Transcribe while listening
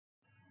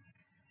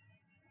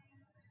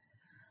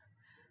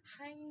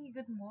Hi,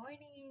 good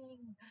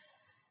morning.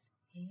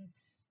 It's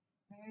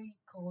very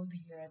cold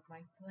here at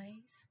my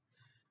place.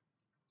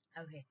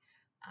 Okay,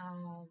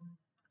 um,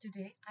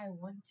 today I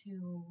want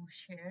to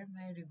share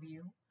my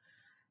review,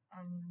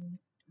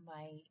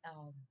 my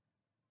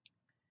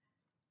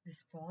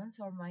response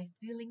or my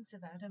feelings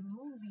about a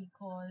movie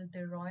called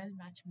The Royal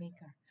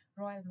Matchmaker.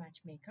 Royal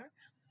Matchmaker.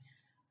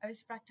 I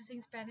was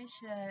practicing Spanish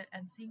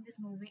and seeing this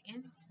movie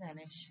in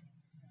Spanish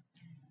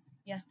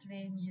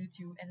yesterday on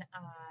YouTube, and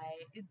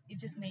it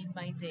just made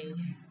my day.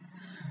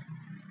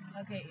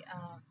 Okay,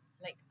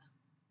 like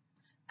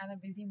I'm a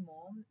busy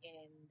mom,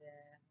 and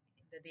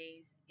the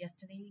days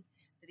yesterday,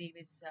 the day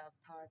was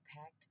power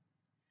packed.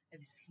 I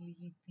was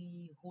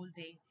sleepy whole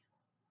day.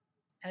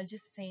 I'll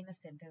just say in a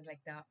sentence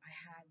like that. I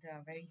had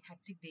a very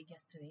hectic day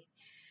yesterday,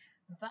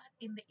 but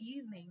in the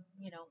evening,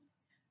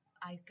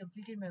 I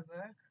completed my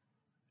work,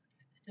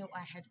 so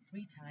I had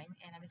free time,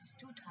 and I was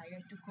too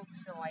tired to cook,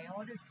 so I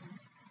ordered food,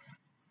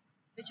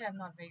 which I'm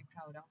not very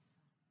proud of.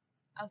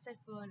 Outside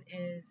food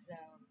is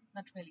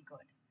not really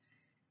good.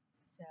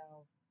 So,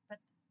 but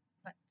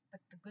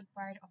but the good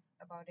part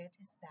about it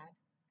is that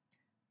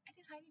I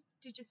decided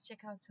to just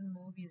check out some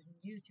movies on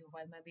YouTube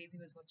while my baby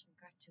was watching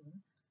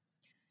cartoon,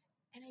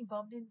 and I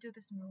bumped into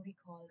this movie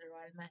called The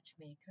Royal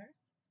Matchmaker.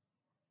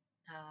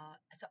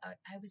 So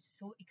I was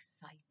so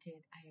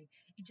excited.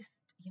 It just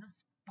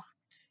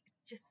sparked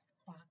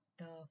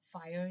the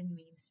fire in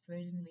me, the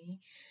spirit in me,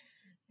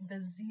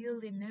 the zeal,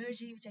 the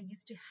energy which I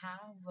used to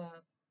have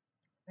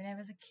when I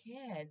was a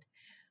kid.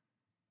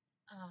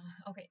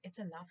 Okay, it's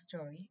a love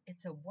story.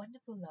 It's a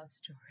wonderful love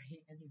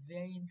story and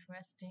very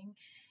interesting.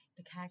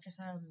 The characters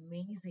are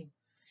amazing.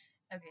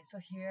 Okay, so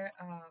here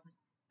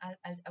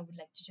I would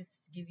like to just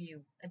give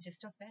you a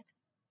gist of it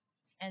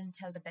and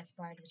tell the best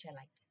part which I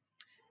liked.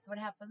 So what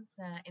happens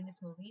in this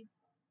movie?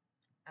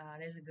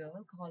 There's a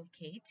girl called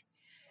Kate.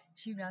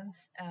 She runs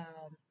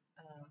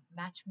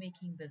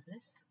matchmaking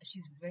business.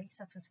 She's very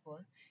successful.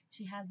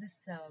 She has this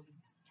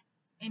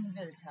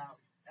inbuilt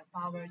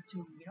power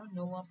to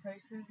know a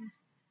person,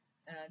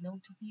 know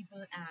two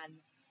people, and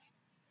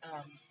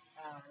um,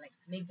 like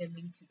make them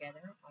meet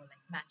together or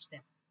like match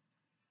them.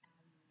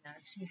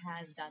 She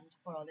has done it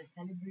for all the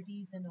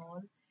celebrities and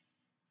all.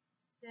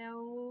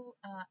 So,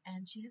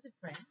 and she has a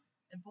friend.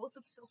 Both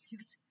look so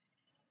cute.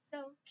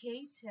 So,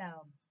 Kate,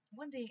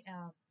 one day,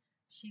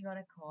 she got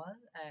a call,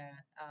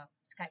 a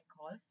Skype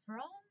call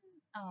from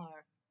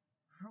our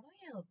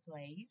royal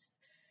place.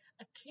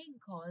 A king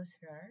calls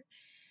her,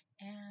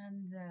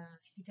 and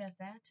he tells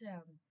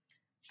that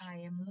I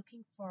am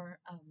looking for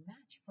a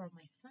match for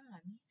my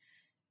son,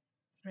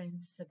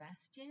 Prince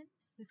Sebastian,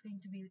 who's going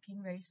to be the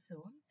king very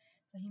soon.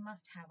 So he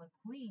must have a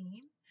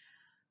queen.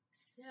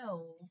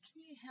 So,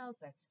 can you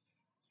help us?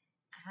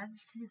 And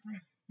she's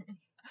like,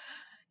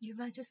 Your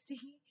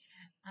Majesty,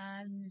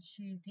 and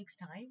she takes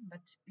time,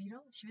 but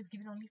she was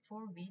given only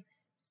 4 weeks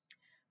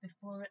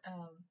before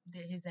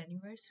his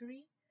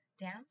anniversary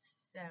dance,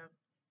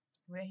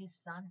 where his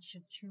son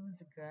should choose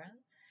a girl.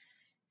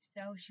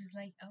 So she's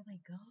like, oh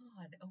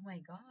my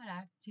God, I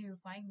have to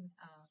find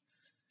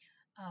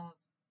uh,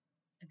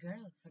 a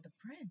girl for the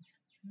prince.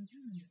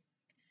 Mhm.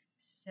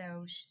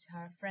 So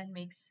her friend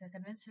makes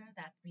convince her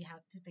that we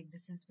have to think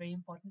this is very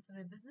important for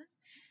the business,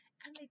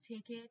 and they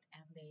take it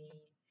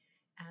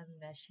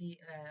and she,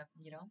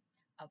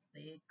 a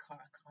big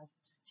car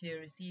comes to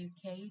receive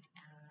Kate,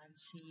 and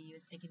she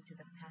was taken to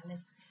the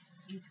palace.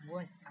 It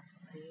was a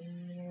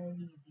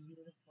very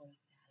beautiful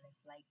palace,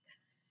 like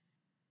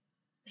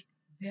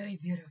very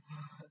beautiful.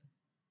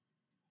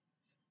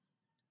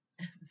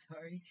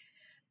 Sorry.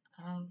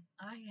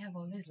 I have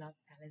always loved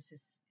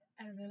palaces,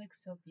 and they look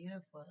so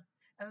beautiful.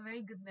 I have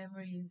very good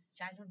memories,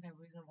 childhood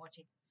memories of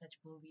watching such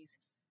movies.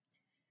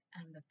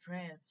 And the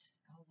prince,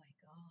 oh my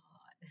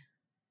God,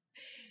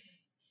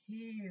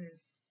 he was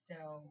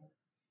so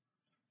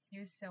he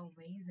was so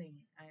amazing.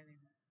 I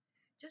mean,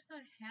 just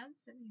not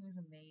handsome, he was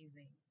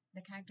amazing.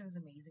 The character was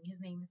amazing.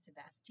 His name is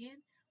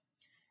Sebastian.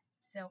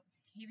 So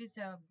he was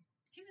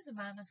a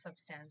man of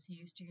substance. He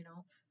used to,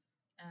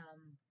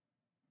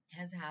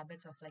 has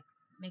habits of like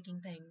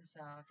making things,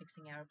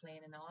 fixing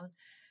airplane and all.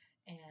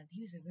 And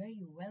he was a very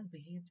well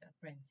behaved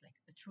prince, like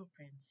a true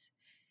prince.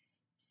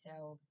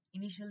 So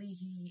initially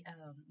he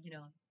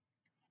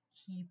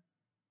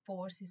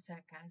pours his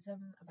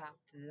sarcasm about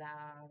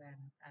love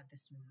and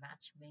this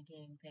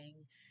matchmaking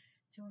thing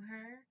to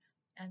her,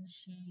 and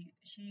she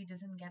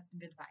doesn't get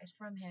good vibes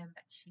from him,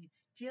 but she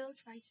still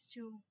tries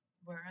to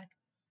work.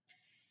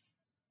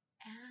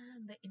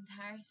 And the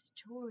entire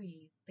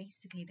story,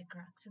 basically the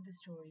crux of the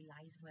story,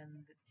 lies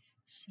when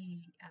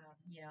she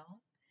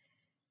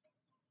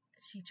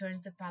she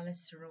turns the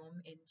palace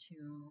room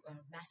into a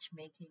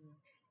matchmaking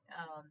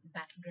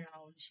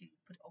battleground. She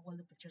put all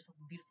the pictures of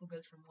beautiful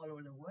girls from all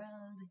over the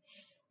world,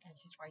 and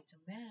she tries to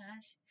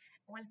match.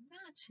 While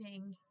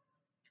matching,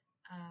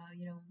 uh,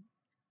 you know,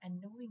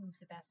 and knowing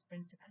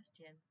Prince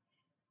Sebastian,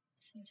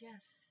 she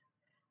just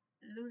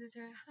loses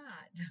her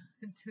heart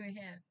to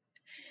him,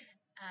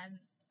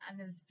 and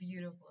it's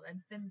beautiful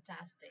and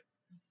fantastic.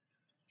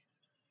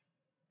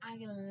 I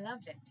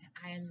loved it.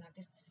 I loved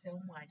it so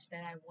much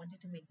that I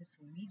wanted to make this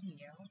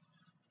video,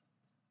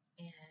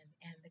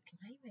 and the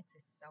climate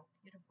is so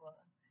beautiful.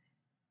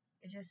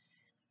 It just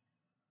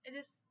it's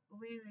just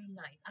very very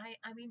nice.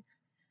 I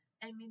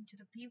mean to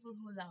the people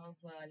who love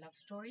love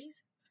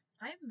stories.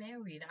 I'm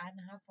married and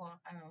have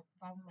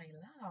found my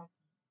love,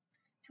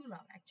 two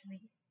love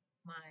actually,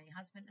 my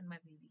husband and my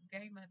baby.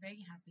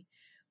 Very happy,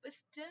 but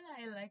still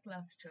I like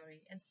love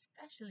story, and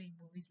especially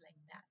movies like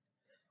that.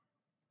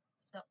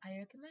 So I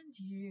recommend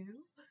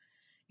you,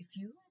 if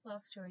you like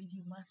love stories,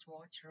 you must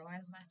watch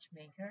Royal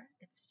Matchmaker.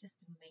 It's just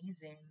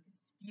amazing.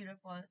 It's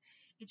beautiful.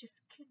 It just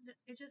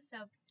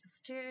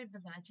stirred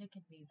the magic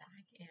in me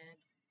back, and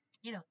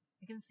you know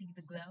you can see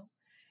the glow.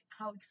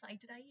 How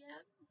excited I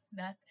am!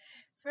 That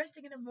first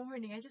thing in the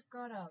morning, I just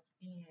got up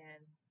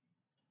and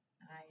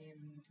I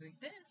am doing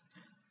this.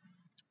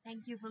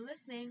 Thank you for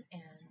listening,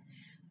 and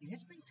you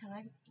get free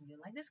time. If you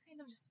like this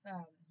kind of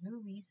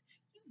movies,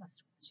 you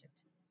must watch it.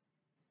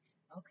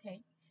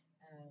 Okay.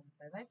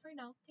 Bye bye for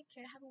now. Take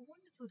care. Have a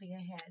wonderful day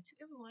ahead to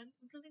everyone,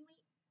 including me.